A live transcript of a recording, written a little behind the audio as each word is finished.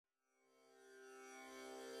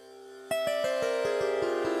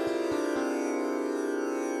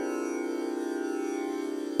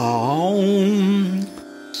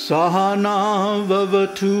Sahana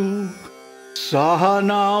vavatu,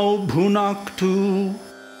 Sahanau bhunaktu,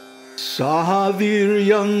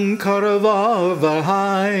 Sahaviryam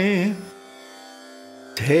karavavahai,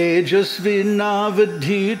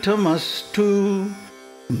 Tejasvinavadhitamastu,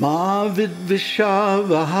 Ma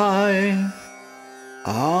vidvishavahai.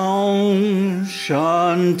 Aum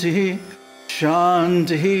Shanti,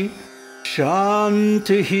 Shanti,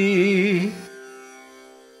 Shanti.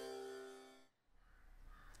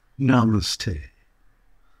 Namaste.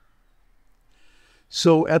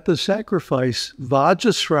 So at the sacrifice,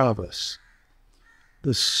 Vājaśravas,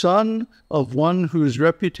 the son of one whose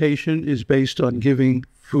reputation is based on giving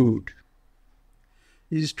food.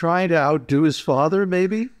 He's trying to outdo his father,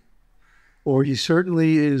 maybe? Or he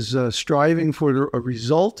certainly is striving for a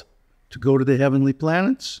result to go to the heavenly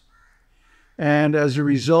planets. And as a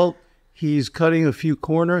result, he's cutting a few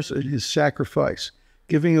corners in his sacrifice,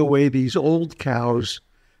 giving away these old cows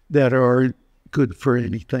that are good for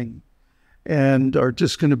anything and are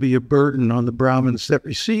just going to be a burden on the brāhmaṇas that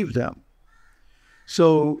receive them.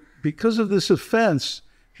 So because of this offense,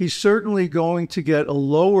 he's certainly going to get a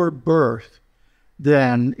lower birth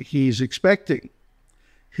than he's expecting.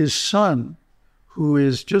 His son, who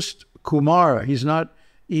is just kumāra, he's not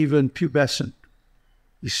even pubescent.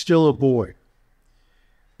 He's still a boy.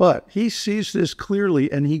 But he sees this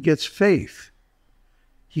clearly and he gets faith.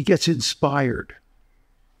 He gets inspired.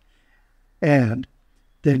 And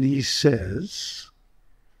then he says,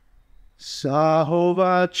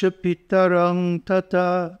 Sahovacha pitarang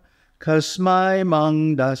tata kasmai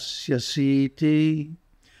mang dasyasiti.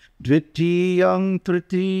 Dvitiyang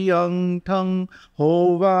tritiyang tang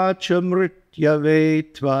hovacha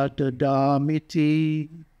mrityave dadamiti.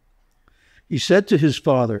 He said to his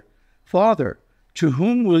father, Father, to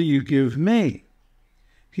whom will you give me?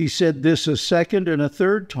 He said this a second and a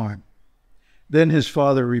third time. Then his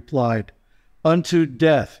father replied, Unto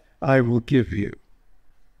death I will give you.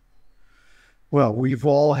 Well, we've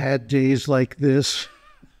all had days like this,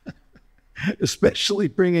 especially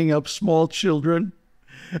bringing up small children.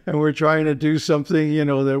 And we're trying to do something,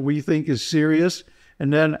 that we think is serious.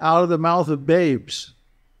 And then out of the mouth of babes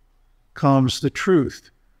comes the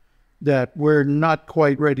truth that we're not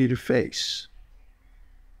quite ready to face.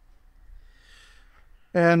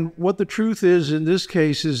 And what the truth is in this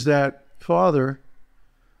case is that, Father,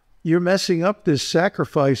 you're messing up this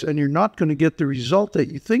sacrifice and you're not going to get the result that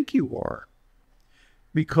you think you are,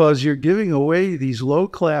 because you're giving away these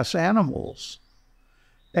low-class animals.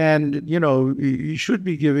 And, you should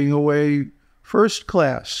be giving away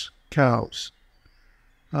first-class cows,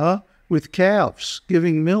 with calves,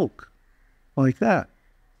 giving milk, like that.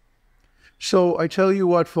 So I tell you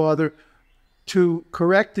what, Father, to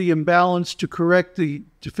correct the imbalance, to correct the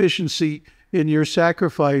deficiency in your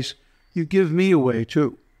sacrifice, you give me away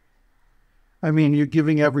too. I mean, you're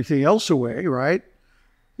giving everything else away, right?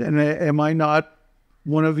 And am I not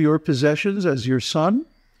one of your possessions as your son?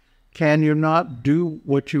 Can you not do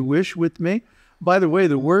what you wish with me? By the way,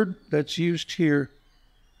 the word that's used here,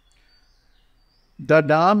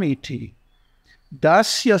 dadamiti,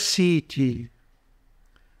 dasyasiti.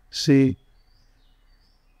 See,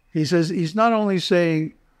 he says, he's not only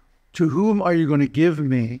saying, to whom are you going to give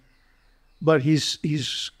me, but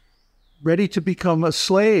he's ready to become a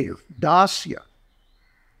slave, dasya.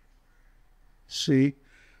 See,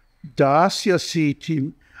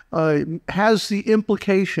 dasyasiti has the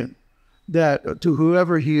implication that to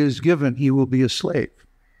whoever he is given, he will be a slave.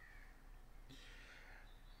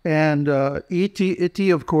 And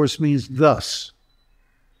iti, of course, means thus.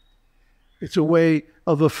 It's a way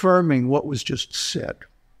of affirming what was just said.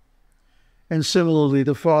 And similarly,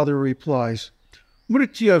 the father replies,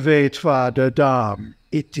 Mrityave tva dadam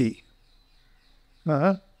iti.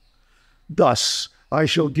 Thus, I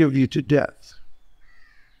shall give you to death.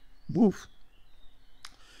 Woof.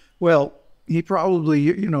 Well, he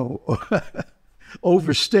probably,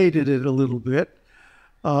 overstated it a little bit.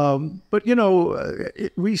 But,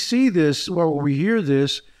 we see this, or we hear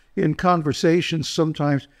this in conversations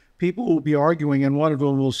sometimes. People will be arguing, and one of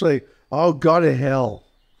them will say, oh, go to hell.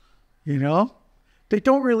 They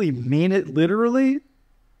don't really mean it literally.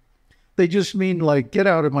 They just mean, like, get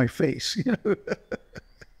out of my face.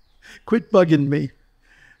 Quit bugging me.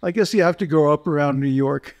 I guess you have to grow up around New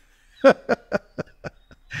York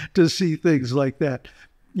to see things like that.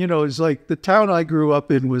 It's like the town I grew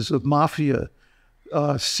up in was a mafia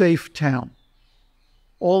safe town.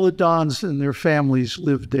 All the Dons and their families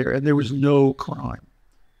lived there, and there was no crime,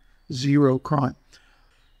 zero crime.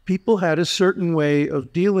 People had a certain way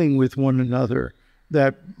of dealing with one another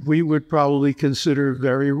that we would probably consider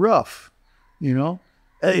very rough.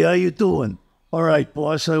 Hey, how you doing? All right,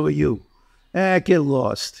 boss, how are you? Get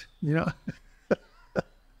lost, you know?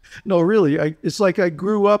 No, really, it's like I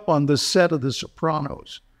grew up on the set of The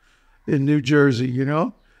Sopranos in New Jersey, you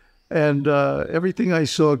know? And everything I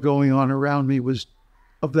saw going on around me was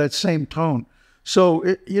of that same tone.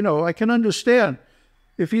 So, you know, I can understand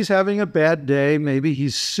if he's having a bad day, maybe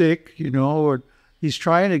he's sick, you know, or he's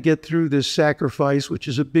trying to get through this sacrifice, which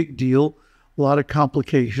is a big deal, a lot of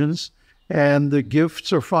complications, and the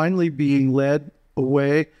gifts are finally being led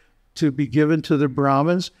away to be given to the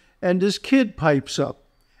brāhmaṇas, and this kid pipes up,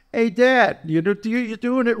 "Hey, Dad, you're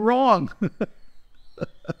doing it wrong.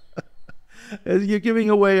 You're giving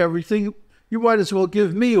away everything. You might as well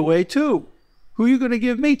give me away too. Who are you going to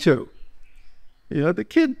give me to?" You know, the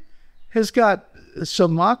kid has got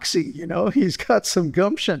some moxie, you know, he's got some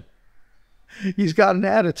gumption. He's got an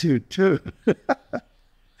attitude too.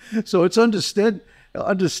 So it's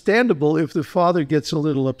understandable if the father gets a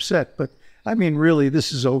little upset, but I mean, really,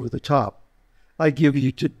 this is over the top. I give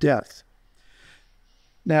you to death.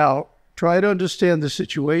 Now, try to understand the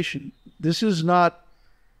situation. This is not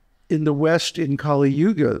in the West in Kali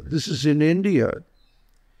Yuga. This is in India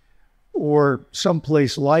or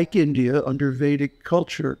someplace like India under Vedic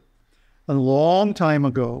culture a long time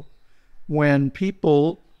ago, when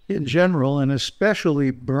people in general, and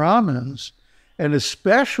especially brāhmaṇas, and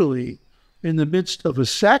especially in the midst of a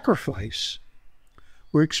sacrifice,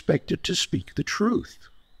 were expected to speak the truth.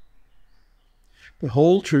 The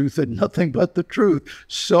whole truth and nothing but the truth.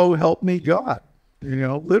 So help me God, you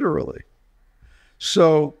know, literally.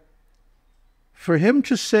 So for him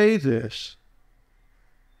to say this,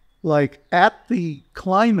 like at the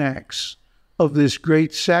climax of this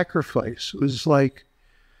great sacrifice, was like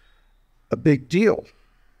a big deal.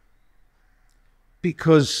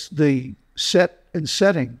 Because the set and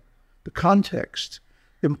setting, the context,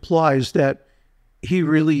 implies that he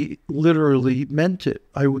really literally meant it.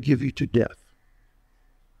 I will give you to death.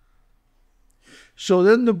 So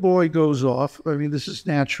then the boy goes off. I mean, this is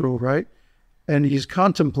natural, right? And he's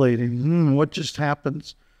contemplating, what just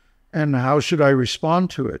happened? And how should I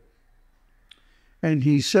respond to it? And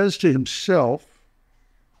he says to himself,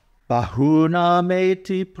 "Bahuna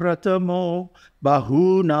meti pratamo,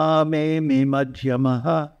 bahuna me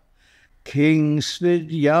madhyamaha, king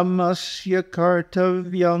svidyamasya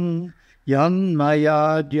kartavyam, yan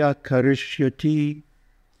mayadya karishyati."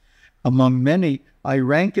 Among many, I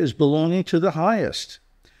rank as belonging to the highest.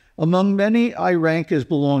 Among many, I rank as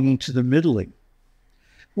belonging to the middling.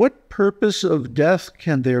 What purpose of death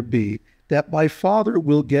can there be that my Father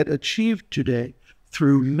will get achieved today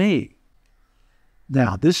through me?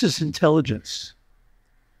 Now, this is intelligence.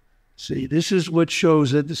 See, this is what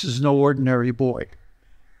shows that this is no ordinary boy.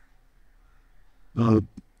 You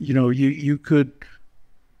know, you could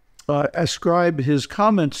ascribe his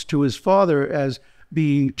comments to his father as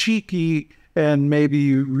being cheeky and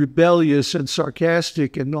maybe rebellious and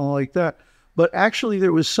sarcastic and all like that. But actually,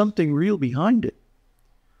 there was something real behind it.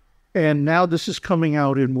 And now this is coming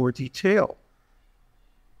out in more detail.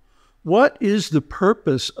 What is the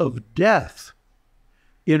purpose of death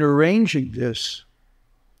in arranging this?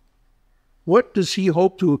 What does he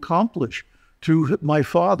hope to accomplish through my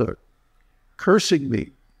father cursing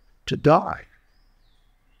me to die?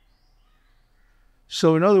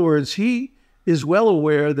 So in other words, he is well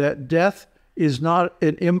aware that death is not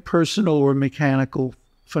an impersonal or mechanical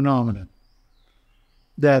phenomenon,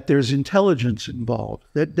 that there's intelligence involved,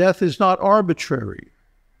 that death is not arbitrary,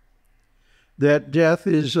 that death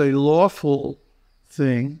is a lawful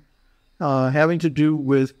thing having to do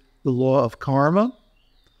with the law of karma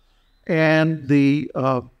and the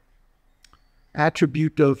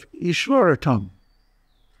attribute of Ishvaratam,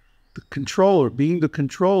 the controller, being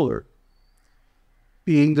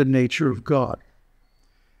the nature of God.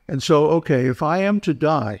 And so, okay, if I am to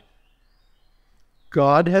die,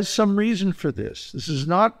 God has some reason for this. This is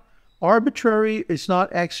not arbitrary. It's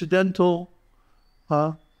not accidental.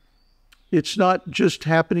 It's not just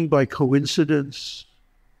happening by coincidence.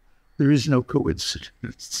 There is no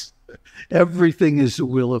coincidence. Everything is the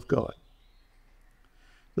will of God.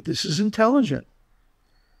 But this is intelligent.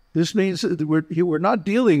 This means that we're not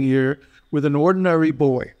dealing here with an ordinary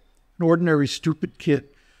boy, an ordinary stupid kid.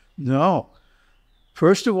 No.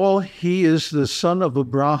 First of all, he is the son of a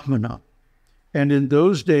brāhmana. And in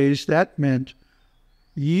those days, that meant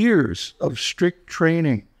years of strict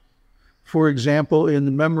training. For example, in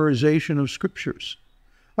the memorization of scriptures.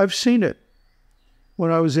 I've seen it. When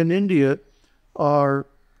I was in India, our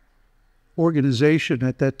organization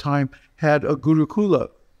at that time had a gurukula,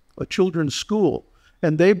 a children's school,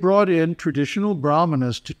 and they brought in traditional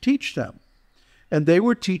brāhmanas to teach them. And they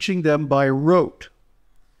were teaching them by rote.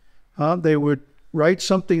 They would write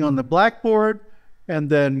something on the blackboard and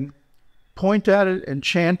then point at it and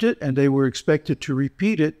chant it, and they were expected to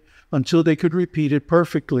repeat it until they could repeat it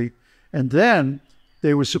perfectly. And then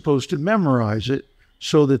they were supposed to memorize it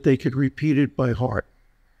so that they could repeat it by heart.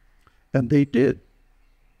 And they did.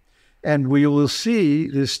 And we will see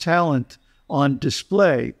this talent on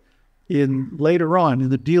display later on in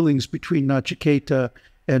the dealings between Nachiketa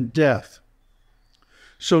and death.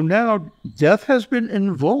 So now death has been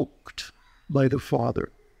invoked by the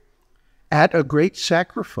father at a great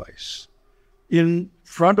sacrifice in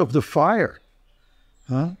front of the fire.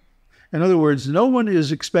 In other words, no one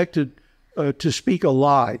is expected to speak a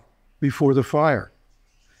lie before the fire.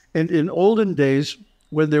 And in olden days,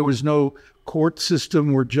 when there was no court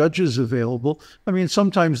system or judges available, I mean,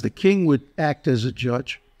 sometimes the king would act as a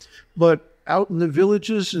judge, but out in the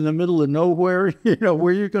villages in the middle of nowhere,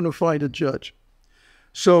 where you're going to find a judge.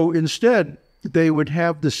 So instead, they would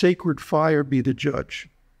have the sacred fire be the judge.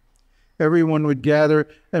 Everyone would gather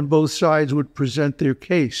and both sides would present their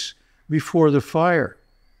case before the fire.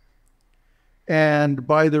 And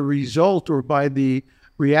by the result or by the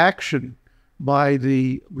reaction, by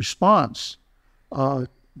the response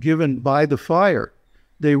given by the fire,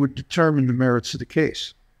 they would determine the merits of the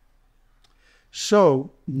case.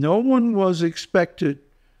 So no one was expected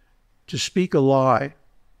to speak a lie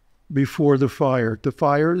before the fire. The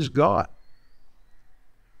fire is God.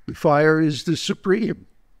 The fire is the supreme,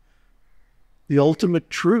 the ultimate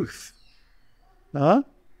truth.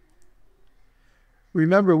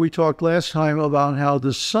 Remember, we talked last time about how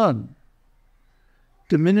the sun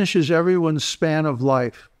diminishes everyone's span of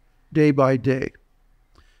life day by day.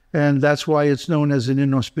 And that's why it's known as an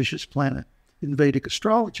inauspicious planet in Vedic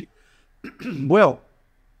astrology. Well,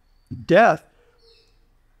 death,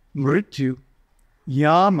 Mrityu,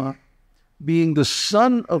 Yama, being the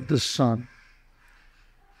son of the sun,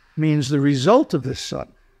 means the result of the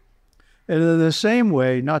sun. And in the same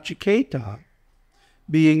way, Nachiketa,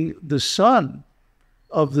 being the son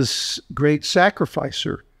of this great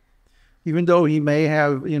sacrificer, even though he may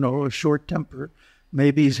have, a short temper,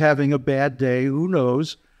 maybe he's having a bad day, who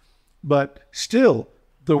knows, but still,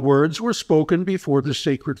 the words were spoken before the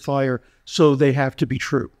sacred fire, so they have to be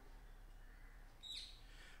true.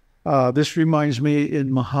 This reminds me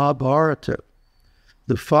in Mahabharata,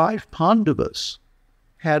 the 5 Pandavas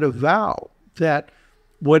had a vow that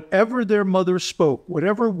whatever their mother spoke,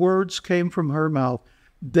 whatever words came from her mouth,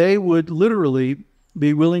 they would literally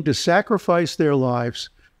be willing to sacrifice their lives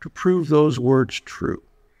to prove those words true.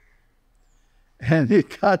 And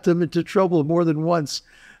it got them into trouble more than once.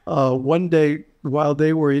 One day, while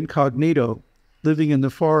they were incognito, living in the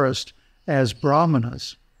forest as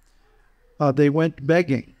brāhmaṇas, they went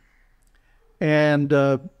begging. And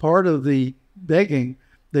part of the begging,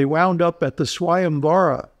 they wound up at the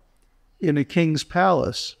Swayamvara in a king's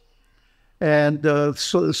palace. And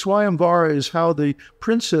so the Swayamvara is how the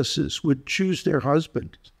princesses would choose their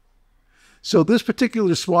husband. So this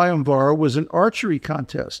particular Swayamvara was an archery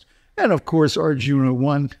contest. And of course, Arjuna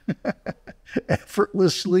won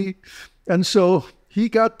effortlessly. And so he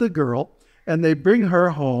got the girl, and they bring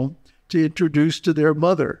her home to introduce to their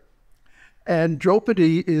mother. And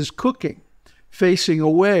Draupadi is cooking, facing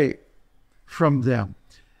away from them.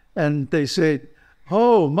 And they say,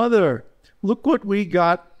 "Oh, mother, look what we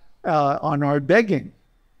got on our begging."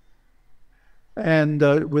 And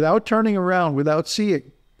without turning around, without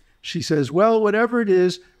seeing, she says, "Well, whatever it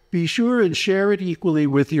is, be sure and share it equally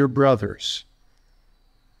with your brothers."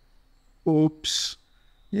 Oops.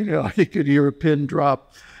 You could hear a pin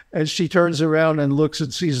drop. And she turns around and looks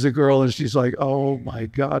and sees the girl, and she's like, "Oh my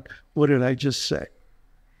God, what did I just say?"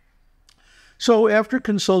 So after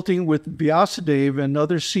consulting with Vyasadeva and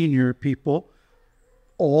other senior people,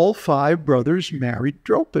 all 5 brothers married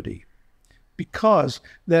Draupadi, because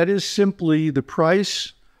that is simply the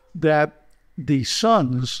price that the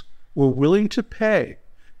sons were willing to pay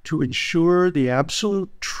to ensure the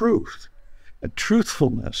absolute truth and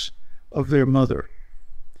truthfulness of their mother.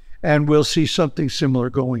 And we'll see something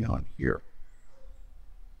similar going on here.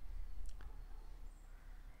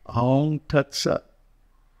 Om Tat Sat.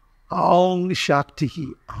 Om Shakti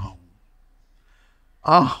Om.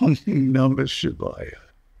 Om Namah Shivaya.